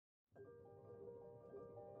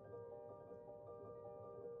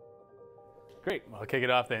Great, well, I'll kick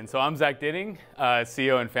it off then. So I'm Zach Ditting,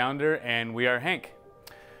 CEO and founder, and we are Hank.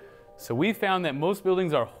 So we found that most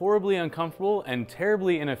buildings are horribly uncomfortable and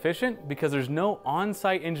terribly inefficient because there's no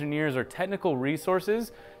on-site engineers or technical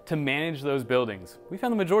resources to manage those buildings. We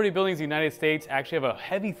found the majority of buildings in the United States actually have a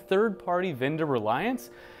heavy third-party vendor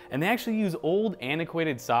reliance, and they actually use old,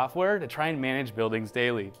 antiquated software to try and manage buildings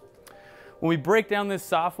daily. When we break down this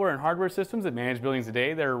software and hardware systems that manage buildings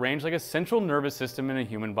today, they're arranged like a central nervous system in a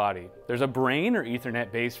human body. There's a brain or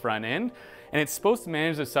Ethernet-based front end, and it's supposed to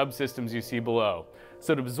manage the subsystems you see below.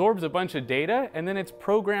 So it absorbs a bunch of data, and then it's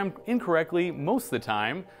programmed incorrectly most of the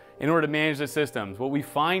time in order to manage the systems. What we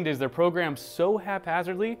find is they're programmed so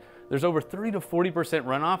haphazardly, there's over 30 to 40%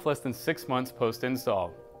 runoff less than 6 months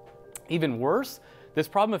post-install. Even worse, this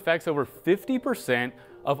problem affects over 50%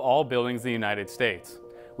 of all buildings in the United States.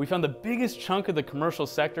 We found the biggest chunk of the commercial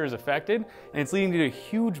sector is affected, and it's leading to a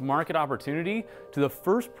huge market opportunity to the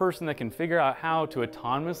first person that can figure out how to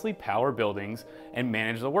autonomously power buildings and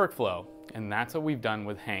manage the workflow. And that's what we've done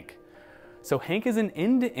with Hank. So Hank is an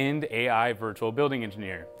end-to-end AI virtual building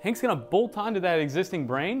engineer. Hank's gonna bolt onto that existing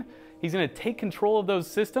brain. He's gonna take control of those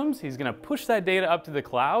systems. He's gonna push that data up to the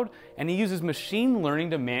cloud, and he uses machine learning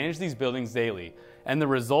to manage these buildings daily. And the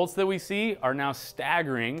results that we see are now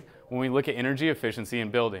staggering when we look at energy efficiency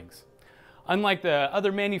in buildings. Unlike the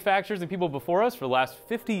other manufacturers and people before us for the last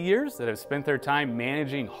 50 years that have spent their time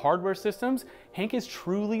managing hardware systems, Hank is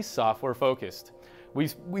truly software focused.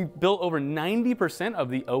 We've built over 90% of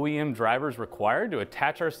the OEM drivers required to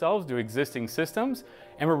attach ourselves to existing systems,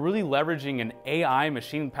 and we're really leveraging an AI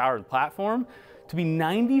machine-powered platform to be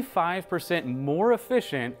 95% more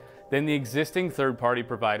efficient than the existing third-party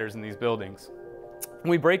providers in these buildings. When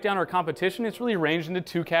we break down our competition, it's really arranged into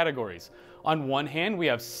two categories. On one hand, we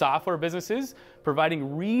have software businesses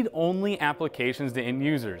providing read-only applications to end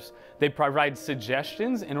users. They provide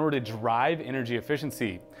suggestions in order to drive energy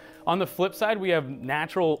efficiency. On the flip side, we have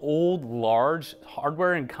natural, old, large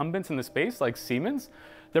hardware incumbents in the space like Siemens.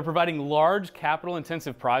 They're providing large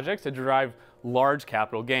capital-intensive projects to drive large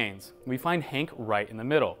capital gains. We find Hank right in the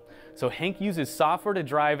middle. So Hank uses software to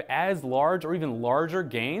drive as large or even larger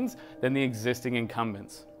gains than the existing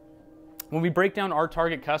incumbents. When we break down our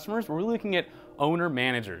target customers, we're really looking at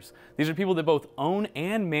owner-managers. These are people that both own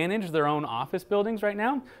and manage their own office buildings right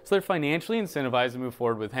now, so they're financially incentivized to move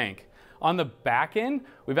forward with Hank. On the back end,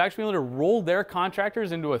 we've actually been able to roll their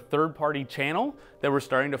contractors into a third-party channel that we're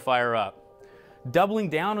starting to fire up. Doubling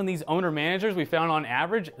down on these owner-managers, we found on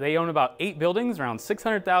average, they own about 8 buildings, around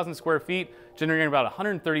 600,000 square feet, generating about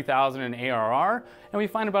 130,000 in ARR, and we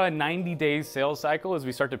find about a 90-day sales cycle as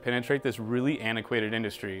we start to penetrate this really antiquated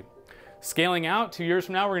industry. Scaling out, 2 years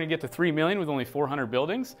from now, we're gonna get to 3 million with only 400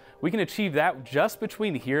 buildings. We can achieve that just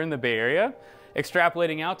between here and the Bay Area.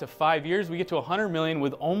 Extrapolating out to 5 years, we get to 100 million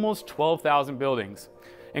with almost 12,000 buildings.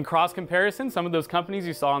 In cross comparison, some of those companies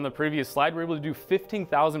you saw on the previous slide were able to do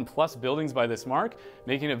 15,000 plus buildings by this mark,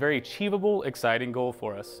 making it a very achievable, exciting goal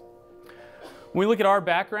for us. When we look at our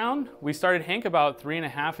background, we started Hank about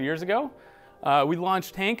 3.5 years ago. We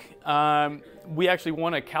launched Hank. We actually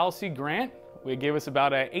won a CalCEF grant. It gave us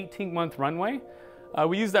about an 18-month runway.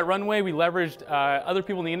 We used that runway, we leveraged other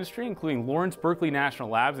people in the industry, including Lawrence Berkeley National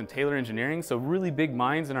Labs and Taylor Engineering, so really big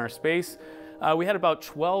minds in our space. We had about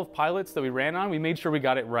 12 pilots that we ran on. We made sure we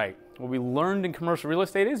got it right. What we learned in commercial real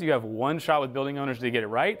estate is you have one shot with building owners to get it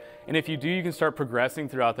right, and if you do, you can start progressing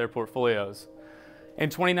throughout their portfolios.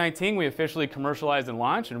 In 2019, we officially commercialized and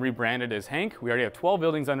launched and rebranded as Hank. We already have 12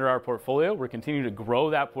 buildings under our portfolio. We're continuing to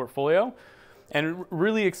grow that portfolio. And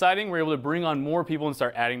really exciting, we're able to bring on more people and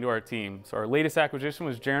start adding to our team. So our latest acquisition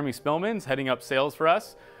was Jeremy Spillman's heading up sales for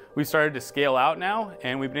us. We've started to scale out now,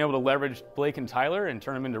 and we've been able to leverage Blake and Tyler and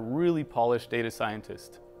turn them into really polished data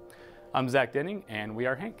scientists. I'm Zach Ditting, and we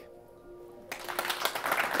are Hank.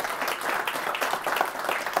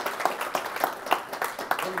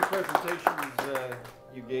 One of the presentations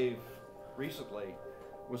you gave recently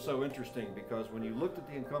was so interesting because when you looked at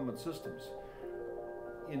the incumbent systems,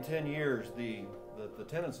 in 10 years, the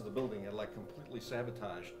tenants of the building had like completely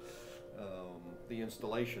sabotaged the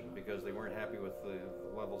installation because they weren't happy with the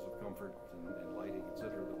levels of comfort and lighting, et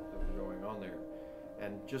cetera, that were going on there.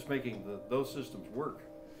 And just making those systems work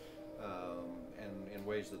and in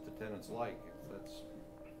ways that the tenants like,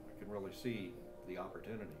 I can really see the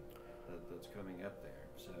opportunity that's coming up there.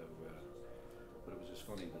 So, but it was just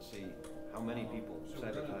funny to see how many people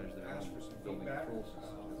sabotage their own building control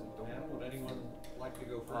systems. Would anyone like to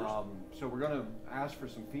go first? So we're going to ask for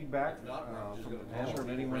some feedback from the panel. Would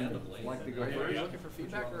anyone like to go first? Are you looking for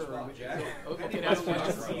feedback or Jack? Okay,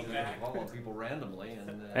 I'll let people randomly.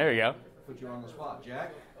 And, there you go. put you on the spot,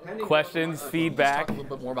 Jack. Pending Questions, feedback. Talk a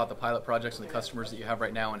little bit more about the pilot projects and the customers that you have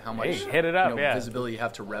right now, and how much Hit it up, yeah. visibility you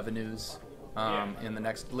have to revenues in the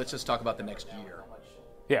next. Let's just talk about the next year.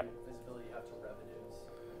 Yeah. Visibility you have to revenues.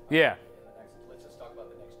 Yeah. Let's just talk about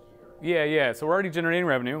the next year. Yeah. So we're already generating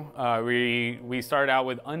revenue. We started out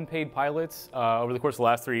with unpaid pilots over the course of the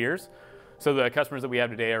last 3 years. So the customers that we have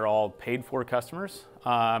today are all paid for customers.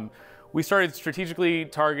 We started strategically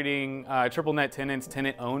targeting triple net tenants,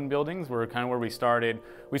 tenant-owned buildings. We're kind of where we started.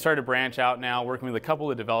 We started to branch out now, working with a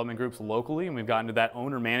couple of development groups locally, and we've gotten to that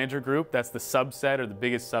owner-manager group. That's the subset, or the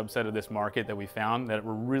biggest subset of this market that we found that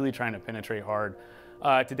we're really trying to penetrate hard.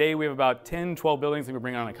 Today we have about 10, 12 buildings, and we're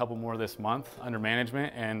bringing on a couple more this month under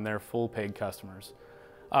management, and they're full paid customers.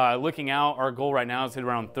 Looking out, our goal right now is to hit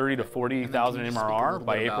around 30 to 40,000 MRR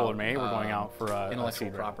by April or May. We're going out for intellectual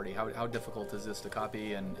property. How difficult is this to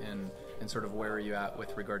copy, and sort of where are you at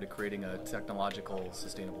with regard to creating a technological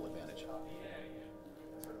sustainable advantage?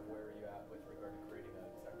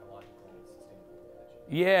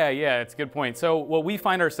 Yeah, it's a good point. So what we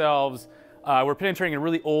find ourselves, we're penetrating a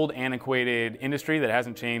really old, antiquated industry that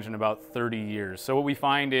hasn't changed in about 30 years. So what we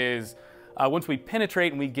find is, once we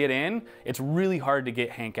penetrate and we get in, it's really hard to get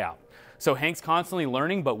Hank out. So Hank's constantly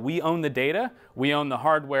learning, but we own the data, we own the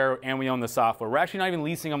hardware, and we own the software. We're actually not even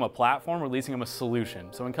leasing them a platform, we're leasing them a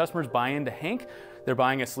solution. So when customers buy into Hank, they're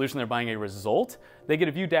buying a solution, they're buying a result. They get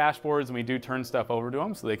a few dashboards, and we do turn stuff over to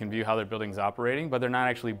them so they can view how their building's operating, but they're not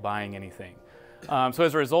actually buying anything. So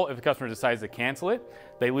as a result, if the customer decides to cancel it,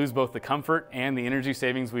 they lose both the comfort and the energy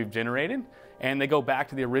savings we've generated, and they go back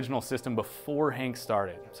to the original system before Hank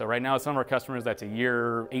started. So right now, some of our customers, that's a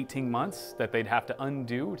year, 18 months that they'd have to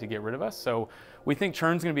undo to get rid of us. So we think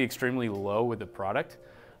churn's gonna be extremely low with the product.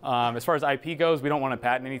 As far as IP goes, we don't want to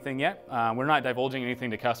patent anything yet. We're not divulging anything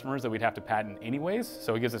to customers that we'd have to patent anyways,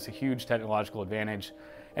 so it gives us a huge technological advantage.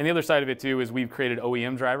 And the other side of it too is we've created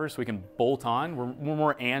OEM drivers so we can bolt on. We're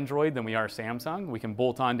more Android than we are Samsung. We can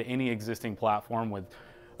bolt on to any existing platform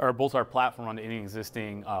or bolt our platform onto any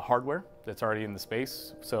existing hardware that's already in the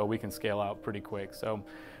space, so we can scale out pretty quick. So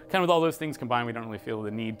kind of with all those things combined, we don't really feel the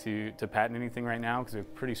need to patent anything right now because we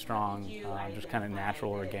have pretty strong, just kind of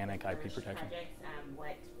natural, organic IP protection.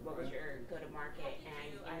 What was your go-to-market,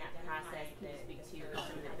 and in that process, speak to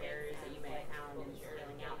some of the barriers that you may have found in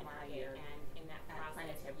scaling out market, and in that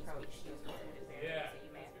planning to approach those barriers that you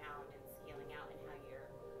may have found in scaling out, and how you're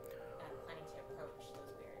planning to approach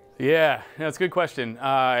those barriers? Yeah, that's a good question.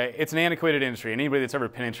 It's an antiquated industry. Anybody that's ever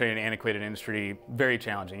penetrated an antiquated industry, very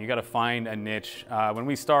challenging. You got to find a niche. When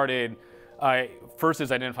we started, first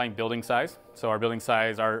is identifying building size. So our building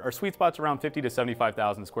size, our sweet spot's around 50 to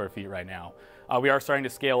 75,000 square feet right now. We are starting to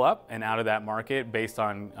scale up and out of that market based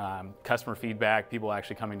on customer feedback, people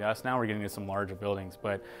actually coming to us now. We're getting into some larger buildings,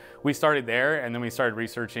 but we started there, and then we started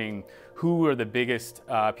researching who are the biggest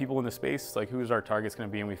people in the space, like who's our targets going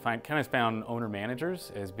to be, and we kind of found owner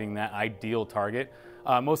managers as being that ideal target.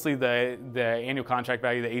 Mostly the annual contract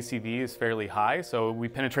value, the ACV, is fairly high, so we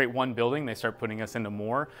penetrate one building, they start putting us into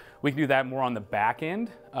more. We can do that more on the back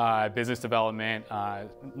end, business development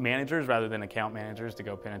managers rather than account managers to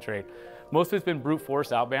go penetrate. Most of it's been brute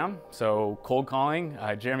force outbound, so cold calling.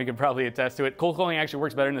 Jeremy could probably attest to it. Cold calling actually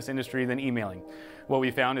works better in this industry than emailing. What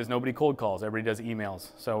we found is nobody cold calls, everybody does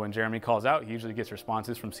emails. So when Jeremy calls out, he usually gets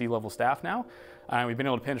responses from C-level staff now. We've been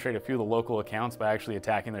able to penetrate a few of the local accounts by actually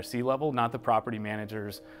attacking their C-level, not the property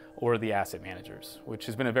managers or the asset managers, which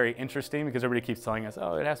has been a very interesting because everybody keeps telling us,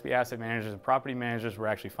 oh, it has to be asset managers and property managers. We're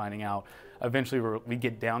actually finding out eventually we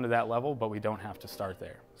get down to that level, but we don't have to start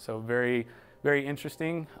there. So very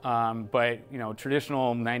interesting, but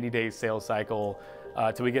traditional 90-day sales cycle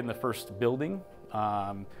till we get in the first building.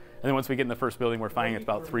 And then once we get in the first building, we're finding it's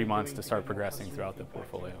about 3 months to start progressing throughout the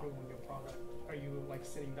portfolio. Are you like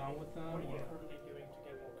sitting down with them? What are you currently doing to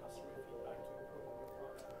get more customer feedback to improve on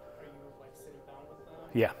your product? Are you like sitting down with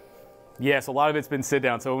them? Yes, a lot of it's been sit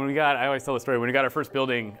down. So I always tell the story, when we got our first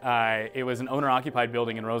building, it was an owner-occupied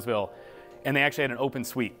building in Roseville, and they actually had an open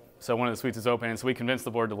suite. So one of the suites is open, and so we convinced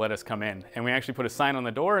the board to let us come in. And we actually put a sign on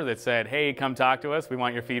the door that said, hey, come talk to us. We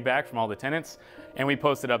want your feedback from all the tenants. And we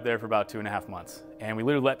posted up there for about 2.5 months. And we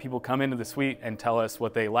literally let people come into the suite and tell us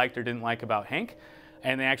what they liked or didn't like about Hank.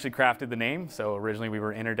 And they actually crafted the name. So originally we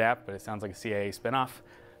were Interdap, but it sounds like a CIA spinoff.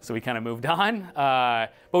 So we kind of moved on.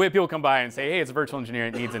 But we had people come by and say, hey, it's a virtual engineer,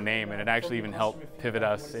 it needs a name. And it actually even helped pivot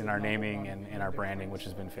us in our naming and in our branding, which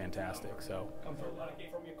has been fantastic. So. From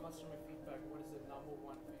your customer feedback, what is the number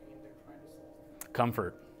one thing they're trying to solve?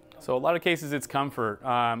 Comfort. So a lot of cases it's comfort.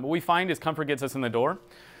 What we find is comfort gets us in the door.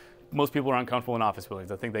 most people are uncomfortable in office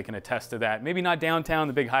buildings. I think they can attest to that. Maybe not downtown,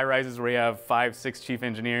 the big high rises where you have 5, 6 chief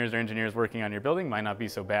engineers or engineers working on your building might not be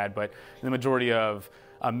so bad, but in the majority of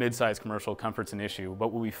mid-sized commercial, comfort's an issue.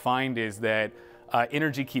 But what we find is that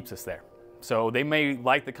energy keeps us there. So they may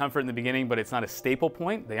like the comfort in the beginning, but it's not a staple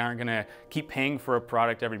point. They aren't going to keep paying for a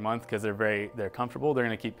product every month because they're comfortable. They're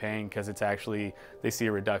going to keep paying because it's actually, they see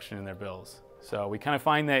a reduction in their bills. So we kind of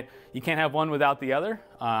find that you can't have one without the other,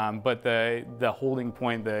 but the holding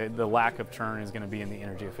point, the lack of churn is going to be in the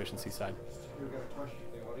energy efficiency side. We've got a question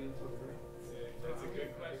from the audience over there. That's a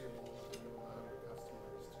good question.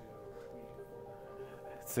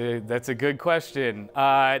 That's a good question.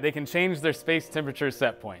 They can change their space temperature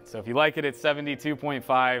set point. So if you like it at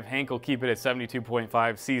 72.5, Hank will keep it at 72.5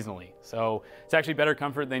 seasonally. So it's actually better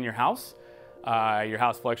comfort than your house. Your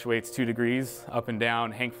house fluctuates 2 degrees up and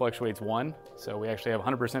down. Hank fluctuates 1. So we actually have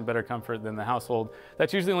 100% better comfort than the household.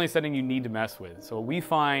 That's usually the only setting you need to mess with. So we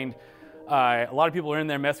find a lot of people are in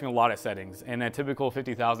there messing with a lot of settings. In a typical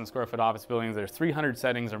 50,000 square foot office building, there's 300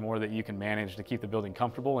 settings or more that you can manage to keep the building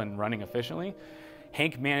comfortable and running efficiently.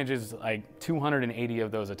 Hank manages like 280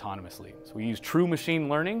 of those autonomously. So we use true machine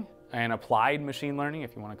learning and applied machine learning,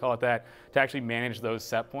 if you want to call it that, to actually manage those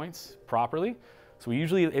set points properly. So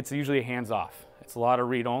it's usually hands-off. It's a lot of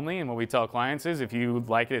read-only, and what we tell clients is if you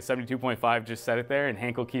like it at 72.5, just set it there, and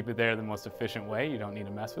Hank will keep it there the most efficient way. You don't need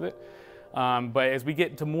to mess with it. But as we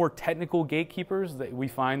get to more technical gatekeepers, we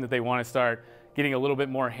find that they want to start getting a little bit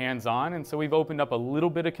more hands-on, and so we've opened up a little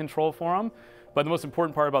bit of control for them. But the most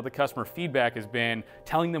important part about the customer feedback has been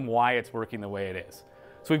telling them why it's working the way it is.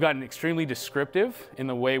 So we've gotten extremely descriptive in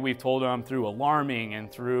the way we've told them through alarming and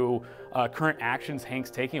through current actions Hank's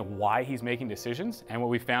taking of why he's making decisions. And what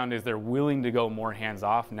we found is they're willing to go more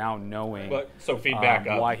hands-off now, knowing so feedback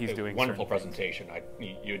why he's doing wonderful presentation.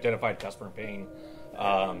 You identified customer pain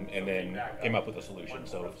and then came up with a solution.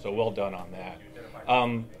 So well done on that.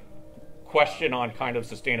 Question on kind of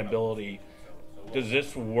sustainability. Does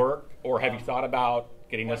this work, or have you thought about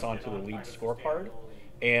getting this onto the LEED scorecard?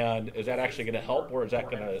 And is that actually going to help, or is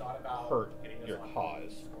that going to hurt your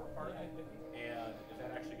cause?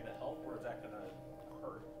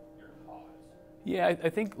 Yeah, I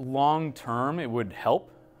think long term it would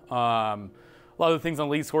help. A lot of the things on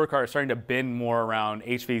LEED scorecard are starting to bend more around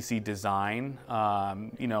HVAC design,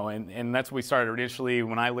 and that's what we started initially.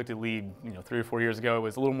 When I looked at LEED, 3 or 4 years ago, it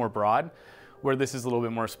was a little more broad. Where this is a little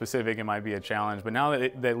bit more specific, it might be a challenge. But now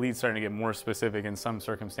that LEED's starting to get more specific in some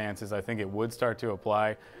circumstances, I think it would start to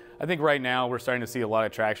apply. I think right now we're starting to see a lot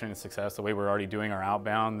of traction and success the way we're already doing our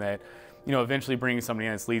outbound, that eventually bringing somebody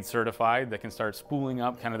in that's LEED certified that can start spooling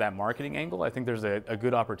up kind of that marketing angle. I think there's a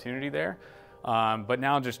good opportunity there. But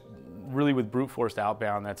now just really with brute force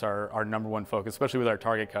outbound, that's our #1 focus, especially with our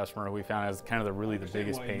target customer, who we found as kind of the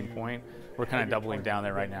biggest pain point. We're kind of doubling down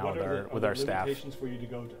there right now with our staff. Limitations for you to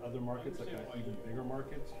go to other markets, like even bigger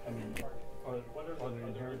markets? I mean, are there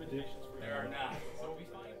inherent dips? There are not. So we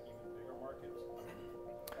find even bigger markets.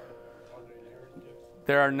 Are there inherent dips?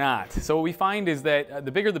 There are not. So what we find is that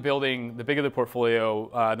the bigger the building, the bigger the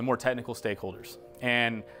portfolio, the more technical stakeholders.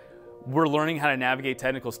 And we're learning how to navigate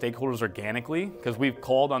technical stakeholders organically, because we've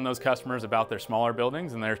called on those customers about their smaller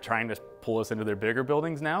buildings, and they're trying to pull us into their bigger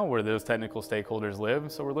buildings now where those technical stakeholders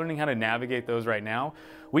live. So we're learning how to navigate those right now.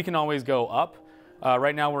 We can always go up.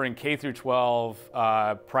 Right now we're in K through 12,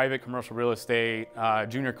 private commercial real estate,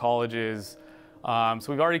 junior colleges. So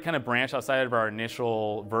we've already kind of branched outside of our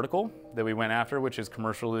initial vertical that we went after, which is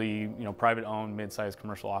commercially, private owned, mid-sized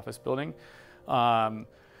commercial office building.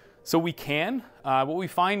 So we can. What we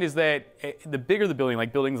find is that the bigger the building,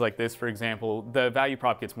 like buildings like this, for example, the value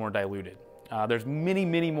prop gets more diluted. There's many,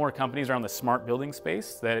 many more companies around the smart building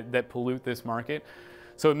space that pollute this market.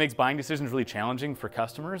 So it makes buying decisions really challenging for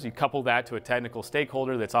customers. You couple that to a technical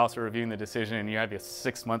stakeholder that's also reviewing the decision, and you have a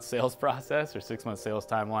 6-month sales process or 6-month sales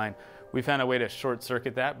timeline. We found a way to short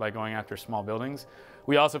circuit that by going after small buildings.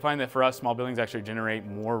 We also find that for us, small buildings actually generate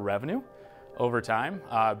more revenue over time.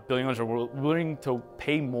 Building owners are willing to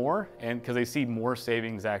pay more, and because they see more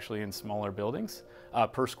savings actually in smaller buildings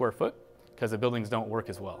per square foot, because the buildings don't work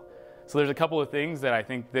as well. So there's a couple of things that I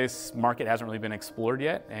think this market hasn't really been explored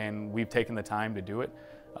yet, and we've taken the time to do it.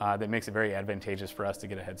 That makes it very advantageous for us to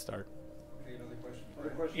get a head start. Okay, another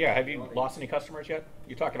question. Yeah, have you lost any customers yet?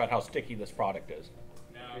 You talked about how sticky this product is.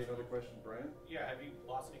 Okay, another question, Brian? Yeah, have you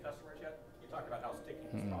lost any customers yet? You talked about how sticky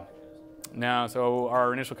this product is. No, so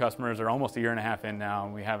our initial customers are almost 1.5 years in now,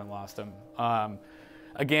 and we haven't lost them.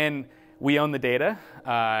 Again, we own the data,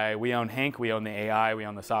 we own Hank, we own the AI, we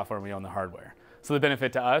own the software, and we own the hardware. So the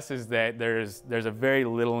benefit to us is that there's a very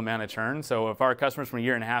little amount of churn. So if our customers from 1.5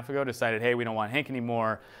 years ago decided, hey, we don't want Hank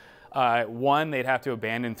anymore, One, they'd have to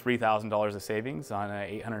abandon $3,000 of savings on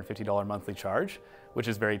an $850 monthly charge, which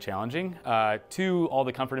is very challenging. Two, all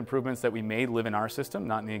the comfort improvements that we made live in our system,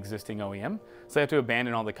 not in the existing OEM. So they have to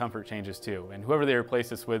abandon all the comfort changes too. And whoever they replace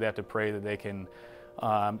this with, they have to pray that they can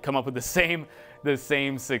come up with the same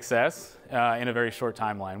success in a very short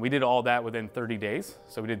timeline. We did all that within 30 days.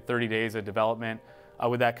 So we did 30 days of development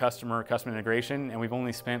with that customer integration, and we've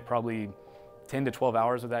only spent probably 10 to 12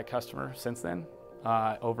 hours with that customer since then,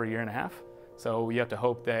 over a year and a half. So you have to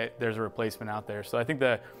hope that there's a replacement out there. So I think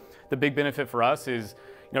the big benefit for us is,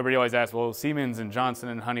 everybody always asks, well, Siemens and Johnson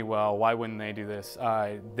and Honeywell, why wouldn't they do this?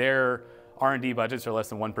 Their R&D budgets are less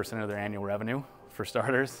than 1% of their annual revenue, for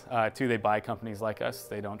starters. Two, they buy companies like us.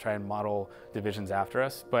 They don't try and model divisions after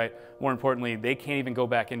us. But more importantly, they can't even go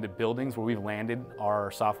back into buildings where we've landed our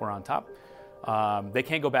software on top. They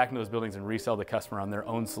can't go back into those buildings and resell the customer on their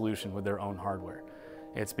own solution with their own hardware.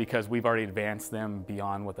 It's because we've already advanced them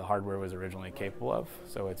beyond what the hardware was originally capable of.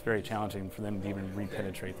 So it's very challenging for them to even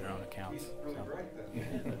re-penetrate their own accounts.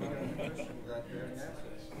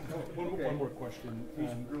 One more question.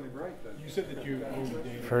 Really bright then. You said that you own the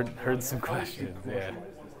data. Heard some questions. How Yeah. would you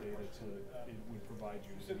commercialize this data so that it would provide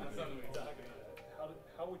you?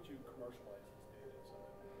 How would you commercialize this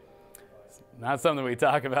data? Not something we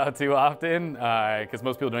talk about too often, because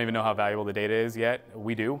most people don't even know how valuable the data is yet.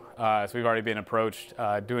 We do. So we've already been approached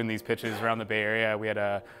doing these pitches around the Bay Area. We had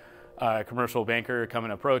a commercial banker come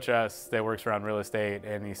and approach us that works around real estate,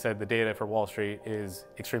 and he said the data for Wall Street is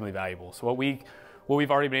extremely valuable. So what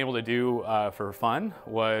we've already been able to do for fun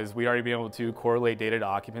was we already been able to correlate data to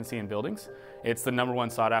occupancy in buildings. It's the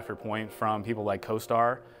 #1 sought after point from people like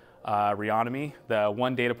CoStar, Reonomy. The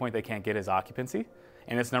one data point they can't get is occupancy.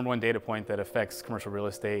 And it's the #1 data point that affects commercial real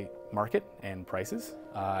estate market and prices.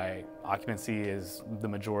 Occupancy is the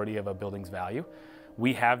majority of a building's value.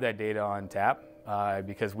 We have that data on tap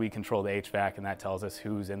because we control the HVAC, and that tells us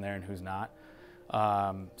who's in there and who's not.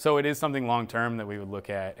 So it is something long-term that we would look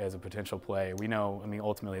at as a potential play. We know, I mean,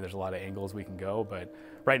 ultimately there's a lot of angles we can go, but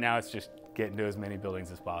right now it's just getting to as many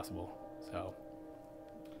buildings as possible. So.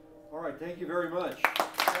 All right, thank you very much.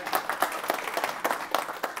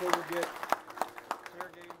 So we get